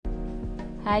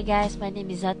Hi guys, my name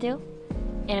is Atil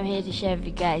and I'm here to share with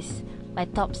you guys my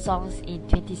top songs in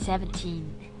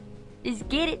 2017. Let's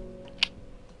get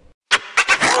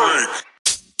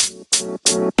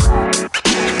it!